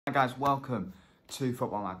Hi guys, welcome to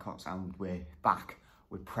Football Madcocks, and we're back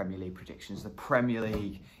with Premier League predictions. The Premier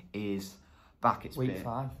League is back. It's week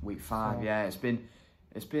five. Week five, yeah. It's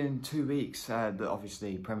been 2 weeks.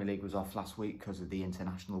 Obviously, Premier League was off last week because of the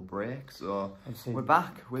international break, so obviously, we're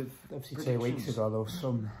back with obviously 2 weeks ago there was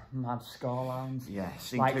some mad scorelines.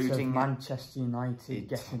 Yes, including Manchester United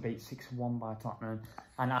getting beat 6-1 by Tottenham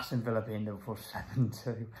and Aston Villa being Liverpool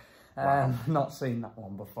 7-2. Wow. Not seen that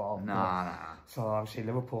one before. Nah. So obviously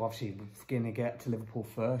Liverpool, we're going to get to Liverpool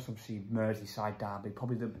first. Obviously Merseyside derby,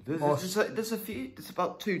 probably there's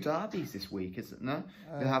about 2 derbies this week, isn't there?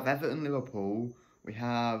 We have Everton, Liverpool. We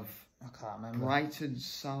have I can't remember.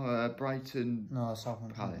 Brighton. No,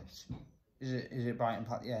 Southampton Palace. Is it Brighton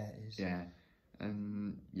Palace? Yeah, it is. Yeah,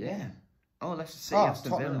 yeah. Oh, Leicester City,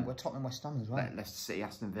 Aston Villa. We're Tottenham, West Ham as well. Leicester City,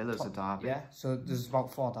 Aston Villa's a derby. Yeah, so there's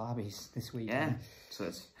about 4 derbies this week. Yeah, so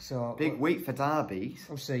it's big week for derbies.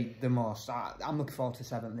 Obviously, the most. I'm looking forward to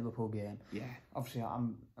 7th Liverpool game. Yeah. Obviously,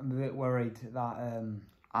 I'm a bit worried that.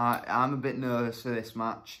 I'm a bit nervous for this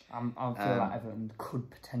match. I feel that Everton could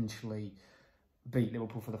potentially beat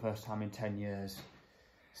Liverpool for the first time in 10 years.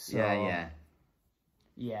 So,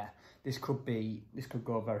 yeah. This could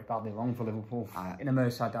go very badly wrong for Liverpool in a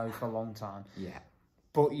Merseyside derby for a long time. Yeah.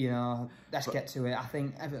 But, let's get to it. I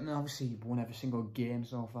think Everton obviously won every single game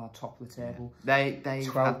so far, top of the table. Yeah.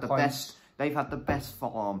 They've had the best. They've had the best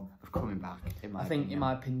form of coming back. In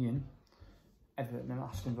my opinion, Everton and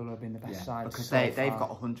Aston Villa have been the best side because so they've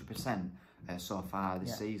got 100% so far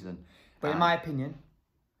this season. But in my opinion,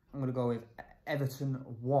 I'm going to go with Everton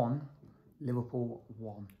 1, Liverpool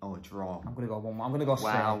 1. Oh, a draw. I'm going to go 1-1. I'm going to go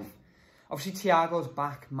safe. Obviously, Thiago's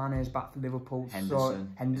back. Mane's back for Liverpool.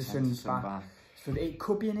 Henderson's back. So it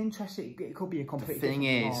could be an interesting. It could be a completely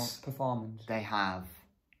different performance. They have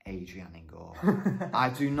Adrian in goal.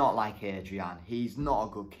 I do not like Adrian. He's not a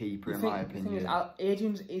good keeper in my opinion.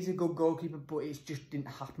 Adrian is a good goalkeeper, but it just didn't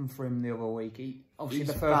happen for him the other week.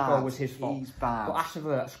 Obviously, the first goal was his fault. He's bad. But Aston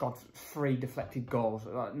Villa scored 3 deflected goals.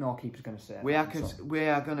 No keeper's going to save. We are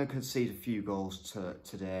going to concede a few goals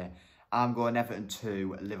today. I'm going Everton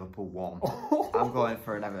 2, Liverpool 1. I'm going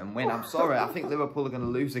for an Everton win. I'm sorry, I think Liverpool are going to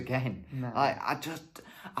lose again. No.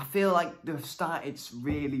 I feel like they've started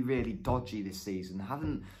really, really dodgy this season. They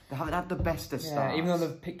haven't had the best of starts. Even though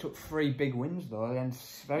they've picked up 3 big wins though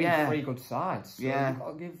against 3 good sides. So you've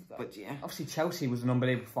got to give that. But obviously Chelsea was an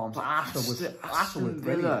unbelievable performance. Arsenal was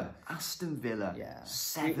brilliant. Aston Villa. Yeah.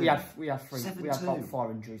 7. We had about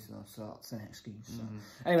 4 injuries though, so that's an excuse. So.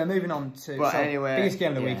 Anyway, moving on to biggest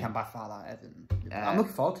game of the weekend by far, that Everton. I'm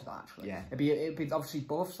looking forward to that actually. Yeah. It'd be obviously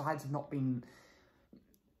both sides have not been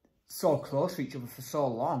so close to each other for so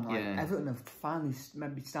long. Everton have finally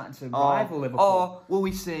maybe starting to rival Liverpool. Or will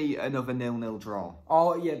we see another 0-0 draw?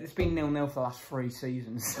 Oh yeah, it's been 0-0 for the last 3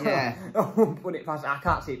 seasons. So I won't put it past. I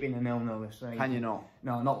can't see it being a 0-0 this season. Can you not?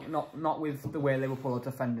 No, not with the way Liverpool are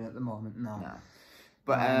defending at the moment. No.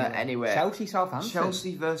 But anyway, Southampton.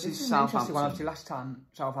 Chelsea versus Southampton. One. Obviously, last time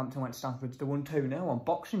Southampton went to Stamford Bridge, they won 2-0 on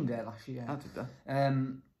Boxing Day last year. How did they?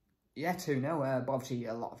 2-0. But obviously,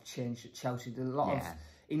 a lot of change at Chelsea. There's a lot of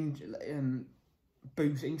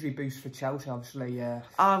injury boost for Chelsea. Obviously,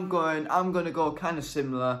 I'm going to go kind of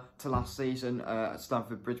similar to last season at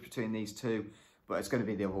Stamford Bridge between these two, but it's going to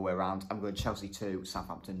be the other way around. I'm going Chelsea 2,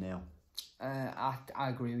 Southampton 0. I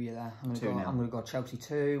agree with you there. I'm going to go Chelsea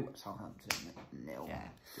 2, Southampton 0. Yeah.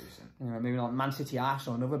 Moving on, Man City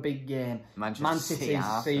Arsenal, another big game. Man City's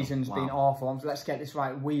Arsenal. Season's been awful. Let's get this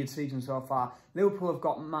right. Weird season so far. Liverpool have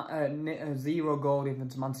got 0 goal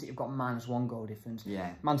difference. Man City have got -1 goal difference.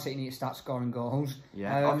 Yeah. Man City need to start scoring goals.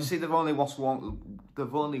 Yeah. Obviously, they've only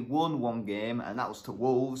won 1 game, and that was to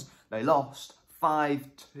Wolves. They lost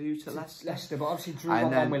 5-2 to Leicester. But obviously drew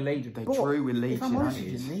 1-1 with Leeds. They drew with Leeds. If I'm honest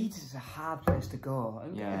with you, Leeds is a hard place to go.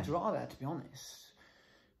 And a draw there, to be honest.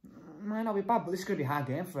 Might not be bad, but this is going to be a hard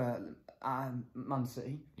game for Man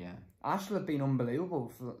City. Yeah. Arsenal have been unbelievable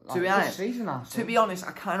for this season. To be honest,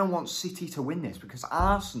 I kind of want City to win this because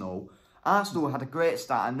Arsenal had a great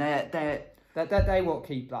start and they won't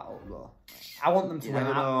keep that up though. I want them to win.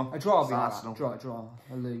 A draw will be Arsenal. Draw.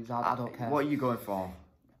 A lose. I don't care. What are you going for?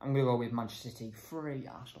 I'm going to go with Manchester City 3,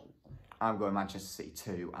 Arsenal 1. I'm going Manchester City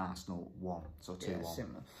 2, Arsenal 1. So 2-1. Yeah,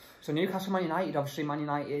 similar. So Newcastle Man United, obviously Man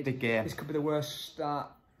United. Big game. This could be the worst start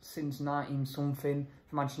since 19-something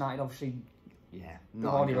for Manchester United. Obviously, they've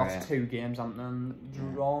already lost 2 games, haven't they?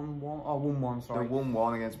 Drawn 1 or won 1. Sorry, they won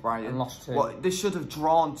 1 against Brighton and lost 2. Well, they should have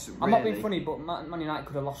drawn 2. I'm not being funny, but Man United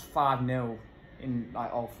could have lost 5-0 in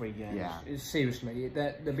all 3 games. Yeah. Seriously,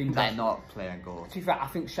 they've been. They're not playing goals. To be fair, I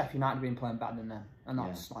think Sheffield United have been playing better than them, and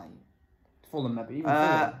that's Fulham maybe. Even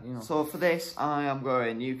Fulham, So for this, I am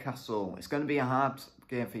going Newcastle. It's going to be a hard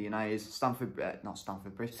game for United. Not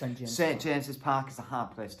Stamford Bridge. St James's Park is a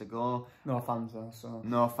hard place to go. No fans though, so.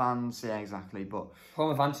 No fans, yeah, exactly. But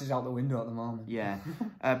home advantage is out the window at the moment. Yeah,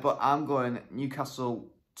 but I'm going Newcastle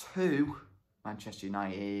 2, Manchester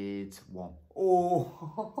United 1.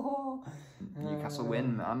 Oh, Newcastle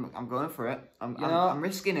win. I'm going for it. I'm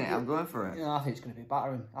risking it. I'm going for it. I think it's going to be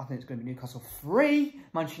battering. I think it's going to be Newcastle 3,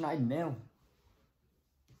 Manchester United 0.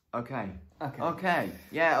 Okay.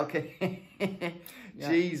 Yeah, okay. Yeah.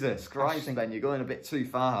 Jesus Christ, Ben, you're going a bit too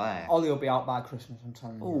far there. Ollie will be out by Christmas, I'm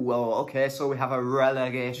telling you. Oh, well, okay, so we have a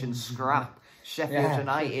relegation scrap. Sheffield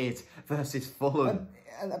United versus Fulham.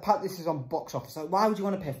 And apparently this is on box office. So why would you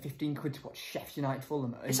want to pay 15 quid to watch Sheffield United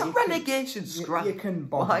Fulham? It's a relegation scrap. You can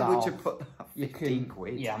Why would you put 15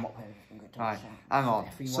 quid? Yeah, I'm not paying 15 quid. Right, hang on.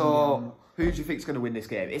 So, who do you think is going to win this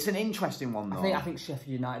game? It's an interesting one, though. I think Sheffield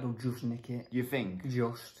United will just nick it. You think?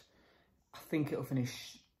 Just. I think it'll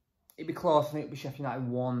finish... It'll be close. I think it'll be Sheffield United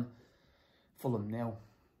 1, Fulham 0.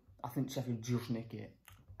 I think Sheffield just nick it.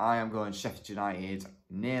 I am going Sheffield United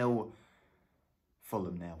 0,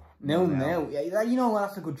 Fulham 0. 0-0. Yeah, you know what?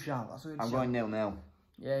 That's a good shout. I'm going 0-0.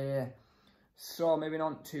 Yeah. So, moving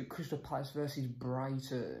on to Crystal Palace versus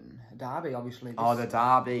Brighton. Derby, obviously. The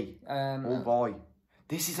derby. Oh, boy.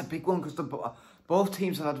 This is a big one because both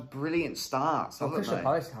teams have had brilliant starts. Well, Crystal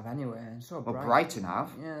Palace have anyway. And so Brighton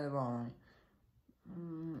have. Yeah, they're all right.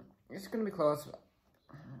 It's going to be close.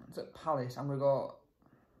 It's at Palace. I'm going to go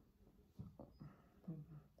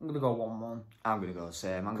 1-1. I'm going to go the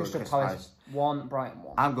same. I'm Crystal going Palace 1, Brighton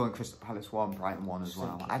 1. I'm going Crystal Palace 1, Brighton 1 as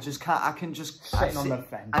well. I just can't. I can just sitting on the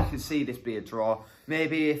fence. I can see this be a draw.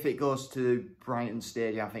 Maybe if it goes to Brighton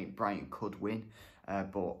Stadium, I think Brighton could win.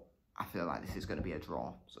 But I feel like this is going to be a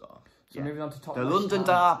draw. So moving on to Tottenham. The London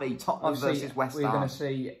derby, Tottenham versus West Ham. We're going to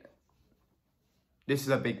see. This is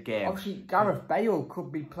a big game. Obviously, Gareth Bale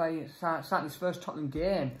could be starting his first Tottenham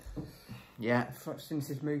game. Yeah. Since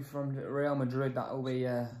his move from Real Madrid, that will be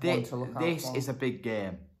one to look out for. This is a big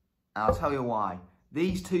game. And I'll tell you why.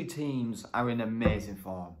 These two teams are in amazing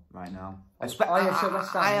form right now. I'm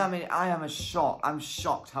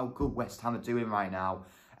shocked how good West Ham are doing right now.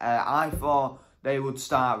 I thought they would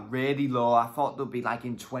start really low. I thought they'd be like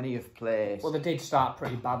in 20th place. Well, they did start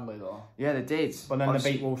pretty badly though. Yeah, they did. But then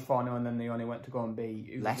they beat Wolves 4-0 and then they only went to go and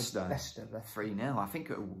beat Leicester. 3-0. I think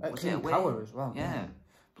it was King Power as well. Yeah.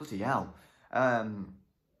 Bloody hell.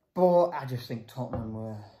 But I just think Tottenham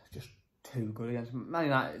were just too good against Man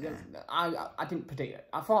United. Yeah. I didn't predict it.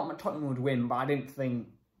 I thought Tottenham would win, but I didn't think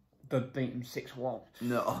they'd beat them 6-1.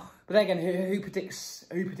 No. But then again, who predicts?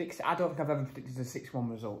 I don't think I've ever predicted a 6-1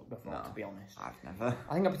 result before, to be honest. I've never.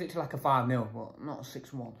 I think I predicted like a 5-0, but not a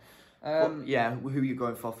 6-1. Yeah, who are you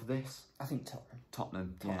going for this? I think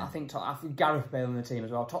Tottenham. Yeah. I think Gareth Bale in the team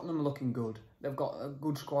as well. Tottenham are looking good. They've got a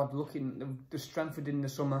good squad. They're strengthened in the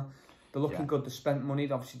summer. They're looking good. They've spent money.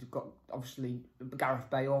 They've got Gareth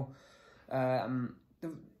Bale.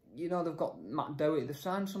 They've got Matt Doherty. They've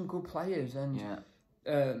signed some good players and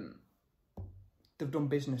they've done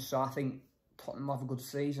business. So I think Tottenham have a good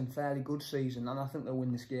season, fairly good season, and I think they'll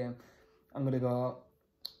win this game. I'm going to go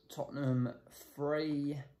Tottenham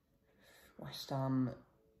 3, West Ham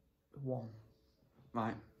 1.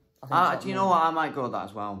 Right. Do you know what? I might go with that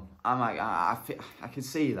as well. I can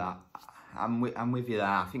see that. I'm with you there.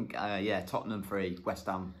 I think, Tottenham 3, West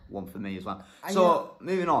Ham 1 for me as well.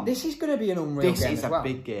 Moving on. This is going to be an unreal game. This is a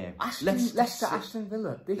big game. Leicester, Aston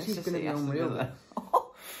Villa. This is going to be unreal.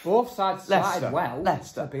 Both sides started well,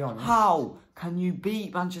 Leicester, to be honest. How can you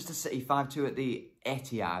beat Manchester City 5-2 at the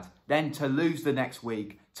Etihad, then to lose the next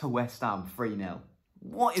week to West Ham 3-0?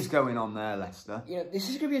 What is going on there, Leicester? This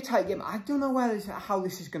is going to be a tight game. I don't know how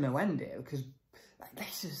this is going to end here, because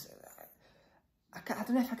this is... I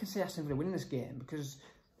don't know if I can see Aston Villa winning this game, because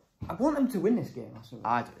I want them to win this game, Aston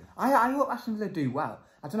Villa. I do. I hope Aston Villa do well.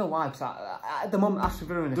 I don't know why, because at the moment Aston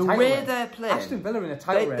Villa are in a title race. The way they're playing... Aston Villa are in a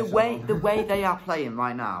title race. The way they are playing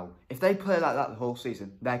right now, if they play like that the whole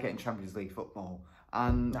season, they're getting Champions League football.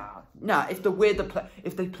 And if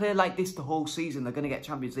they play like this the whole season, they're going to get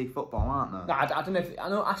Champions League football, aren't they? I don't know. I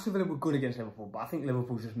know Aston Villa were good against Liverpool, but I think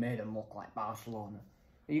Liverpool just made them look like Barcelona.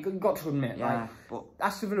 You've got to admit, but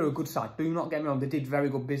Aston Villa are a good side. Do not get me wrong; they did very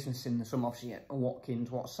good business in the summer. Obviously, Watkins,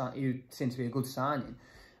 who seems to be a good signing,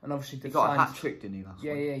 and obviously they got a hat trick, didn't he? Last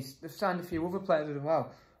week? Yeah. They've signed a few other players as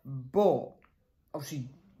well, but obviously,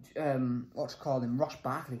 Ross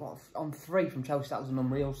Barkley got on 3 from Chelsea. That was an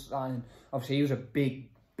unreal signing. Obviously, he was a big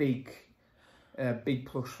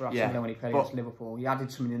plus for Aston Villa when he played against Liverpool. He added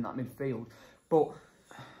something in that midfield, but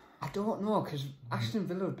I don't know, because Aston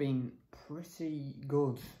Villa have been pretty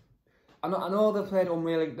good. I know they played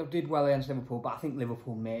unreal. They did well against Liverpool, but I think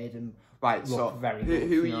Liverpool made them look very good.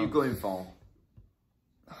 Who are you going for?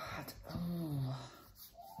 I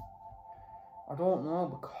don't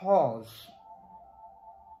know, because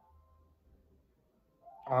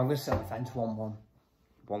I'm going to set the fence 1-1.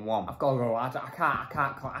 1-1. I've got to go. I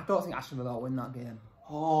can't. I don't think Aston Villa will win that game.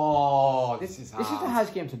 Oh, this is hard. This is the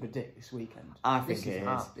hardest game to predict this weekend. I think it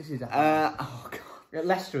is. This is hard. Oh God.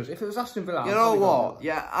 Leicester's. If it was Aston Villa, you know what?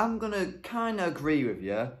 Yeah, I'm gonna kind of agree with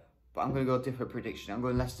you, but I'm gonna go a different prediction. I'm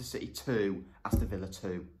going Leicester City 2, Aston Villa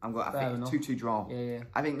 2. I think 2-2 draw. Yeah.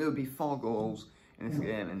 I think there would be 4 goals in this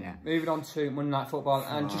game, and yeah. Moving on to Monday Night Football,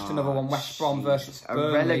 and just another one: West Brom versus Burnley.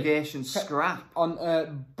 A relegation scrap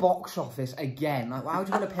on box office again. Like, why would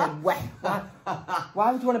you want to pay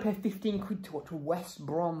why would you want to pay 15 quid to watch West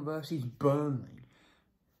Brom versus Burnley?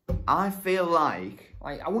 I feel like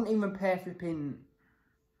I wouldn't even pay flipping.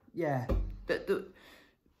 Yeah.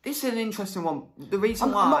 This is an interesting one. The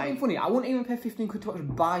reason why... I'm not being funny. I wouldn't even pay 15 quid to watch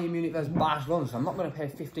Bayern Munich versus Barcelona, so I'm not going to pay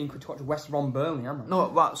 15 quid to watch West Brom Burnley, am I? No,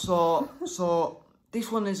 right, so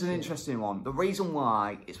this one is an interesting one. The reason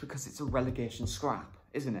why is because it's a relegation scrap,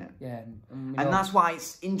 isn't it? Yeah. And that's why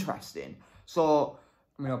it's interesting. So...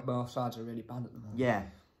 I mean, both sides are really bad at the moment. Yeah.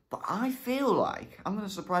 But I feel like... I'm going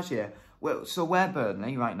to surprise you. Well, so where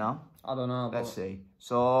Burnley right now? I don't know. Let's see.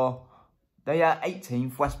 So... They are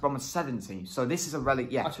 18th, West Brom are 17th. So this is a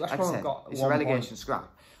relegation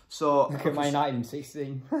scrap. So look at Man United in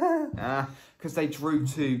 16. Because they drew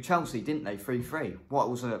to Chelsea, didn't they? 3-3.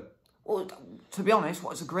 Well, to be honest,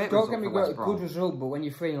 what was a great result. Don't get me wrong, a good result, but when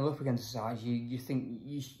you're 3-0 up against the side, you think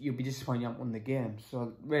you'll be disappointed you haven't won the game.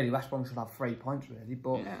 So really, West Brom should have 3 points really.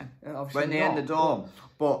 But obviously, when they end the dorm.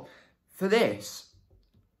 But for this,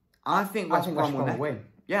 I think West Brom will win.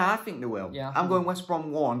 Yeah, I think they will. Yeah, I'm going West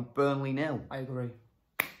Brom 1, Burnley 0. I agree.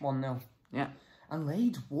 1-0. Yeah. And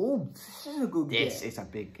Leeds Wolves. This is a good game. This is a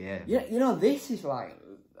big game. Yeah, you know, this is like,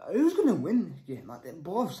 who's going to win this game? Like,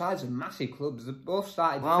 both sides are massive clubs. They both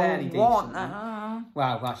started fairly decent.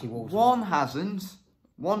 Well, actually, Wolves. One hasn't.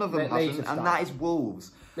 One of them hasn't, and that is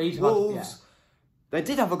Wolves. Wolves, they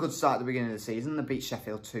did have a good start at the beginning of the season. They beat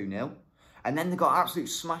Sheffield 2-0. And then they got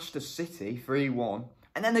absolutely smashed to City 3-1.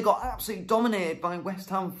 And then they got absolutely dominated by West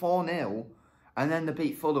Ham 4-0. And then they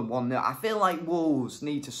beat Fulham 1-0. I feel like Wolves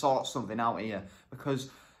need to sort something out here. Because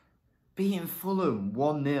beating Fulham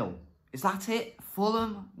 1-0. Is that it?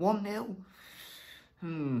 Fulham 1-0?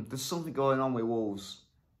 There's something going on with Wolves.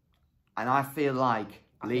 And I feel like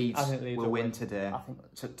Leeds will win today. I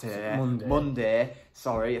think today. Monday.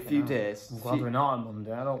 Sorry, a few days. I'm glad we're not on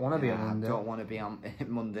Monday. I don't want to be on Monday. I don't want to be on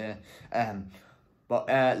Monday.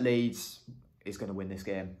 But Leeds is going to win this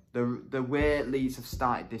game. The way Leeds have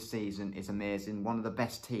started this season is amazing. One of the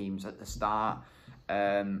best teams at the start.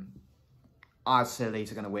 I'd say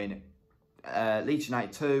Leeds are going to win. Leeds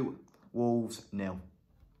United 2, Wolves 0.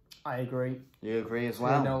 I agree. You agree as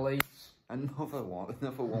well? 2-0 Leeds. Another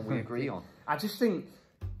one we agree on. I just think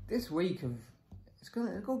this week it's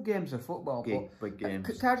good games of football. Big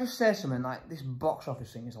games. Can I just say something? Like, this box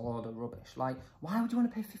office thing is a load of rubbish. Like, why would you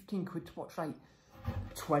want to pay 15 quid to watch, like,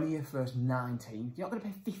 20th versus 19th? You're not going to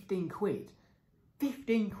pay 15 quid.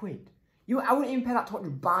 15 quid. I wouldn't even pay that to watch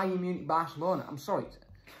Bayern Munich Barcelona. I'm sorry.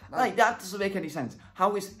 Like, that doesn't make any sense.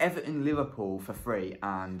 How is Everton Liverpool for free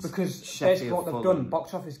and because Sheffield basically what they've done,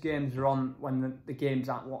 box office games are on when the games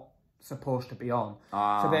aren't what supposed to be on.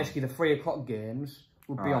 So basically the 3 o'clock games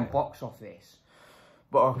would be on box office.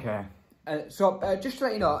 But okay. So just to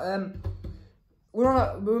let you know,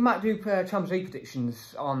 we might do Champions League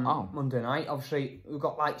predictions on Monday night. Obviously, we've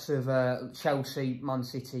got likes of Chelsea, Man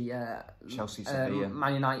City, Sevilla,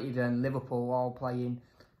 Man United, and Liverpool all playing.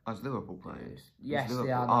 As Liverpool players? Yes,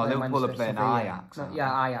 they are. Oh, Liverpool are playing Ajax. No,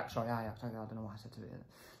 Ajax. Sorry, Ajax. I don't know why I said to it.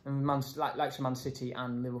 And likes of Man City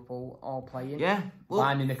and Liverpool all playing. Yeah.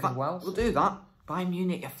 Bayern Munich as well. We'll do that. Bayern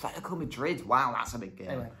Munich, Atletico Madrid. Wow, that's a big game.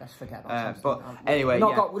 Anyway, let's forget that. But anyway,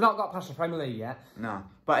 we've not got past the Premier League yet. No.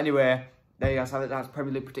 But anyway, there you guys have it. That's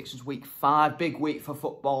Premier League predictions week 5. Big week for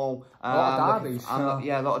football. A lot of derbies.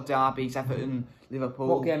 Yeah, a lot of derbies. Everton, Liverpool.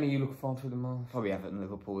 What game are you looking forward to the most? Probably Everton,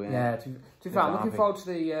 Liverpool. Yeah. To be fair, I'm looking forward to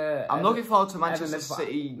the. I'm looking forward to Manchester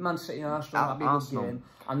City. Man City and Arsenal. That'd be a good game.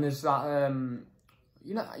 And there's that.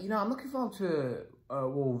 You know, I'm looking forward to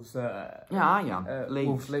Wolves. Yeah, I am.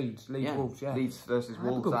 Leeds, Wolves. Yeah. Leeds versus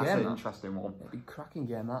Wolves. That's an interesting one. It'd be a cracking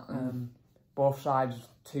game. That. Both sides,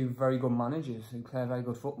 2 very good managers who play very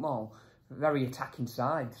good football. Very attacking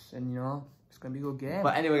sides, and you know, it's going to be a good game.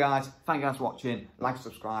 But anyway, guys, thank you guys for watching. Like,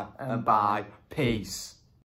 subscribe, and bye. Peace.